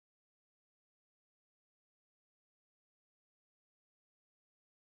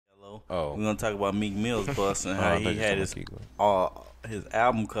Oh. We're gonna talk about Meek Mill's bus and how he had his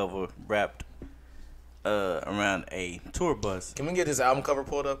album cover wrapped around a tour bus. Can we get his album cover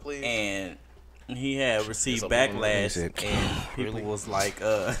pulled up, please? And he had received backlash, and people was like,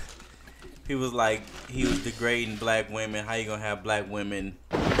 he was degrading black women. How you gonna have black women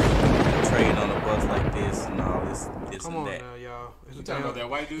trade on a bus like this and all this Come and on that? Now, y'all. About that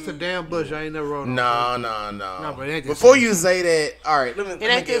white dude? It's a damn bush. I ain't never rode on. No, but it ain't before you say that, all right, it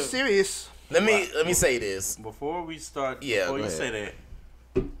ain't that serious. Let me say this. Before we start, Yeah, before you ahead. say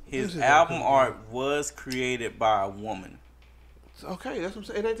that, his album art was created by a woman. Okay, that's what I'm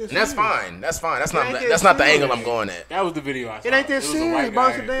saying. It ain't that serious. And that's fine. That's fine. That's It ain't not that the serious. angle I'm going at. That was the video I saw. It ain't that was a serious. white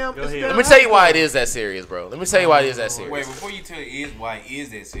Bounce guy. a damn. Go ahead. Let me tell you why it is that serious, bro. Let me tell you why it is that serious. Wait, before you tell why it is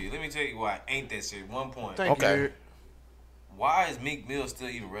that serious, let me tell you why it ain't that serious. One point. Thank you. Why is Meek Mill still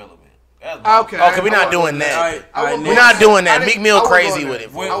even relevant? Okay. Okay, we're not doing that. All right, We're not doing that. Meek Mill I wouldn't crazy go with there.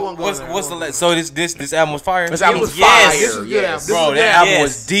 it. What's the so this album was fire? This album was Yes. fire. This is good album. Bro, This is a that good album Yes.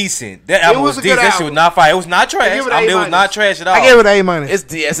 was decent. That album was was a good decent. That shit was album. not fire. It was not trash. give it I an mean, it was A-. not trash at all. I gave it an A-. It's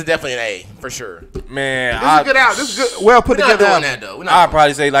definitely an A for sure. Man, This is a good album. This is good. Well put We're not together. doing album. that though. We're I'd not.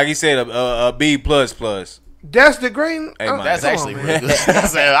 probably say, like he said, a B plus. That's the green. Hey, man. That's come on, actually man. really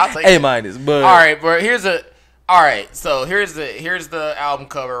good. I'll take A it. minus. But All right, bro. So here's the album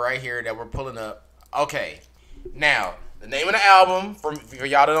cover right here that we're pulling up. Okay, now the name of the album for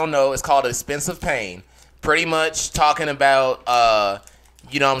y'all that don't know is called "Expensive Pain." Pretty much talking about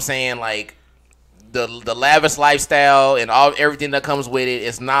you know what I'm saying, like the lavish lifestyle and everything that comes with it.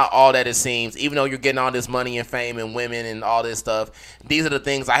 It's not all that it seems. Even though you're getting all this money and fame and women and all this stuff, these are the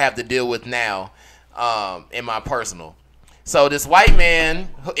things I have to deal with now in my personal. So this white man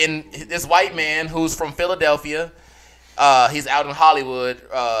who's from Philadelphia, he's out in Hollywood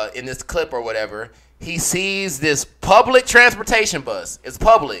in this clip or whatever. He sees this public transportation bus. It's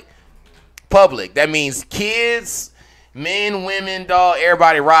public. That means kids, men, women, dog,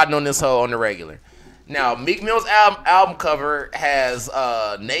 everybody riding on this hoe on the regular. Now, Meek Mill's album cover has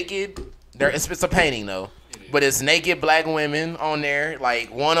naked. It's a painting though, but it's naked black women on there.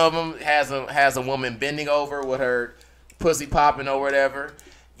 Like one of them has a woman bending over with her pussy popping or whatever.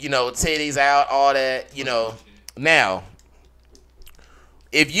 You know, titties out, all that. You know, now.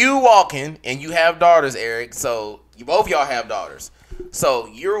 If you walking and you have daughters, Eric, so both y'all have daughters. So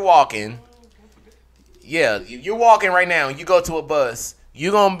you're walking. Yeah, you're walking right now and you go to a bus.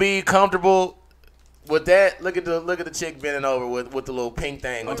 You gonna be comfortable with that? Look at the chick bending over with the little pink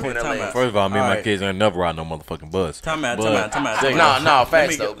thing between her legs. first of all, me and All my right. kids ain't never ride no motherfucking bus. Time out. No,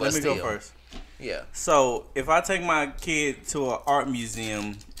 facts though. But Let me still. go first. Yeah. So if I take my kid to an art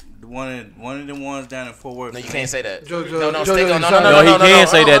museum, one of the ones down in Fort Worth. No, you can't say that. No, No, he can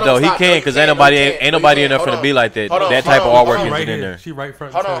say that though. He can because ain't nobody in there finna be like that. That type of artwork Right is in here. there. She right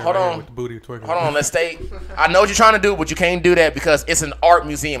front. Hold on, and hold center right here on. with the booty twerking. Hold on, let's stay. I know what you're trying to do, but you can't do that because it's an art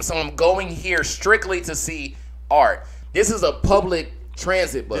museum. So I'm going here strictly to see art. This is a public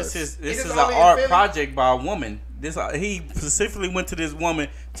transit bus. This is an only in art Philly? project by a woman. He specifically went to this woman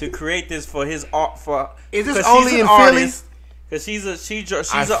to create this for his art. Is this 'cause only she's an in Philly? artist, because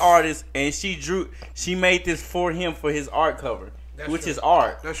she's an artist and she made this for him for his art cover, which is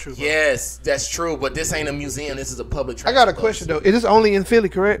art. That's true. Bro. Yes, that's true. But this ain't a museum. This is a public I transit got a bus. question though. Is this only in Philly,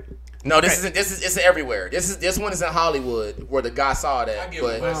 correct? No, it's everywhere. This one is in Hollywood where the guy saw that, get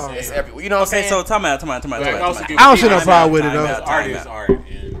but what you're it's saying. everywhere. You know what I'm Okay, saying? so time out. I don't see no problem with it though. Art is art,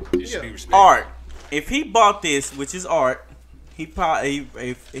 and it should be respected. Art. If he bought this, which is art, he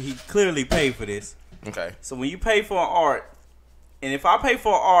clearly paid for this. Okay. So when you pay for art, and if I pay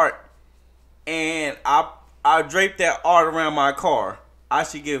for art, and I drape that art around my car, I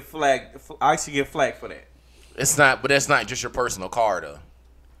should get flagged. I should get flagged for that. It's not, but that's not just your personal car though.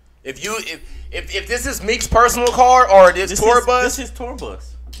 If this is Meek's personal car or this tour bus, This is tour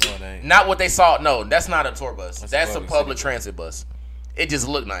bus. No, it ain't. not what they saw. No, that's not a tour bus. That's a public public city. transit bus. It just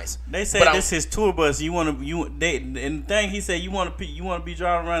looked nice. They said But this is tour bus. And the thing he said you want to be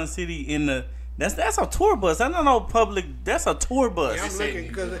driving around the city in the. That's a tour bus. I don't know public. That's a tour bus. I'm looking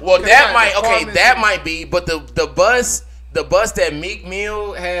because Well, that might be, but the bus that Meek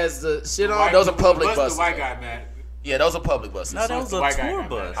Mill has the shit on, those are public buses. The white guy, man. Yeah, those are public buses. No, that was a white guy tour got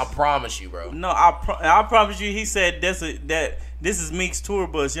bus. I promise you, bro. No, I promise you. He said this is Meek's tour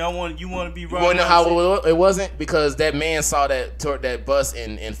bus. You want to be You running. want to know how it wasn't? Because that man saw that bus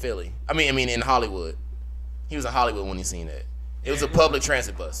in Philly. I mean in Hollywood. He was in Hollywood when he seen that. It was a public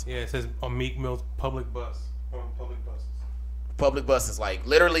transit bus. Yeah, it says on Meek Mill's public bus. On public buses. Public buses, like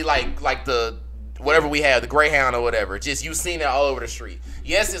literally like the whatever we have, the Greyhound or whatever. Just you seen that all over the street.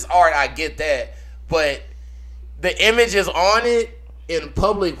 Yes, it's art. I get that, but the images on it in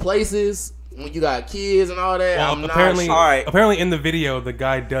public places when you got kids and all that. Well, I'm apparently, not sure. apparently in the video, the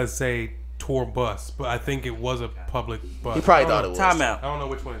guy does say tour bus, but I think it was a public bus. He probably thought it was. Time out. I don't know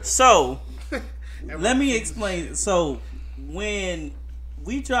which one it is. So, let me explain. So, when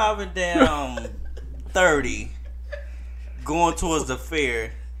we driving down 30, going towards the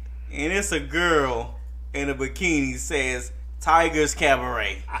fair, and it's a girl in a bikini says Tiger's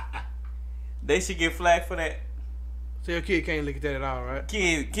Cabaret, they should get flagged for that. So your kid can't look at that at all, right?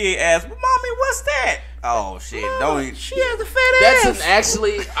 Kid asks, "Mommy, what's that?" Oh shit! Don't. She has a fat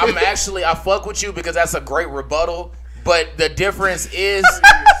ass. I fuck with you because that's a great rebuttal. But the difference is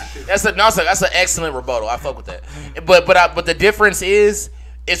that's an excellent rebuttal. I fuck with that. But the difference is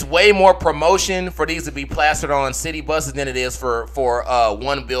it's way more promotion for these to be plastered on city buses than it is for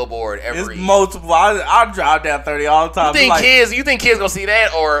one billboard every. It's multiple. I drive down 30 all the time. You think kids gonna see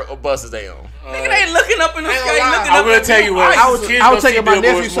that or buses they own? Nigga, they looking up in the sky. I'm gonna tell you what. I was taking my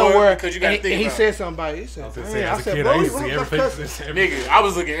nephew somewhere, because you gotta and he said something about it. He said, I said, bro, you everything. Nigga, I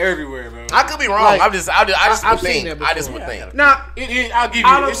was looking everywhere, man. I could be wrong. Like, I just I've would seen think. that I just would before. think. Nah, I'll give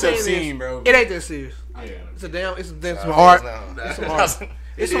you it's obscene, bro. It ain't that serious. Yeah. It's some art. It's some art.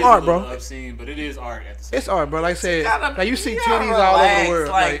 It's some art, bro. Obscene, but it is art at the same It's art, bro. Like I said, like you see You titties gotta all over relax. the world.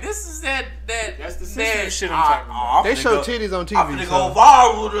 Like this is that. That's the sensitive shit I'm talking about. I'm They finna show go- titties on TV. I'm finna go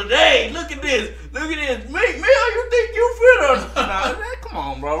viral today. Look at this. Meek Mill, you think you fit or nah, come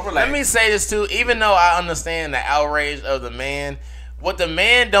on, bro. Relax. Let me say this too. Even though I understand the outrage of the man, what the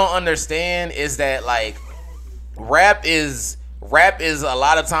man don't understand is that like rap is a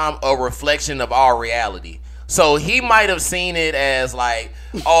lot of time a reflection of our reality. So he might have seen it as like,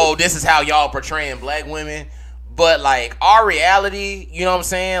 oh, this is how y'all portraying black women. But like our reality, you know what I'm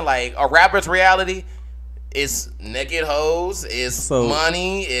saying? Like a rapper's reality is naked hoes, is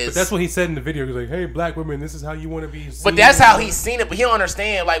money, is. But that's what he said in the video. He's like, "Hey, black women, this is how you want to be seen." But that's how he's seen it. But he don't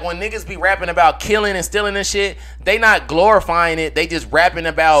understand. Like when niggas be rapping about killing and stealing and shit, they not glorifying it. They just rapping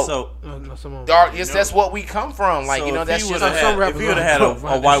about. Dark. That's what we come from. Like you know, that's just. If he would have had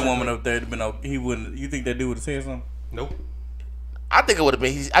a white woman up there, he wouldn't. You think that dude would have said something? Nope. I think it would have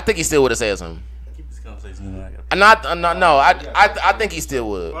been. I think he still would have said something. Keep this conversation. No. I think he still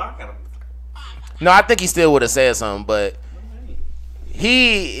would. No, I think he still would have said something, but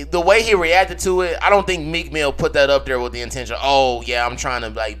the way he reacted to it, I don't think Meek Mill put that up there with the intention, oh yeah, I'm trying to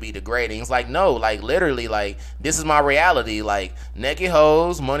like be degrading. It's like no, like literally, like this is my reality, like naked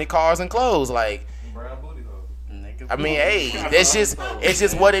hoes, money, cars, and clothes, like. I mean, hey, it's just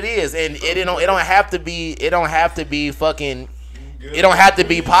what it is, and it don't have to be fucking. It don't have to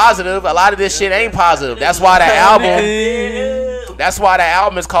be positive. A lot of this shit ain't positive. That's why the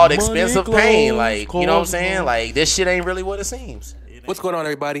album is called Expensive Pain. Like, you know what I'm saying? Like, this shit ain't really what it seems. What's going on,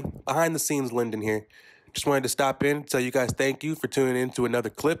 everybody? Behind the scenes, Lyndon here. Just wanted to stop in and tell you guys thank you for tuning in to another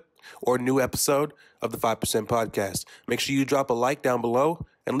clip or new episode of the 5% Podcast. Make sure you drop a like down below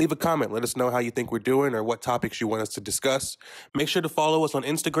and leave a comment. Let us know how you think we're doing or what topics you want us to discuss. Make sure to follow us on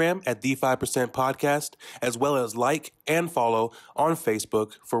Instagram at the 5% Podcast, as well as like and follow on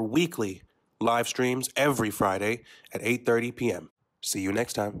Facebook for weekly live streams every Friday at 8:30 p.m. See you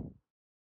next time.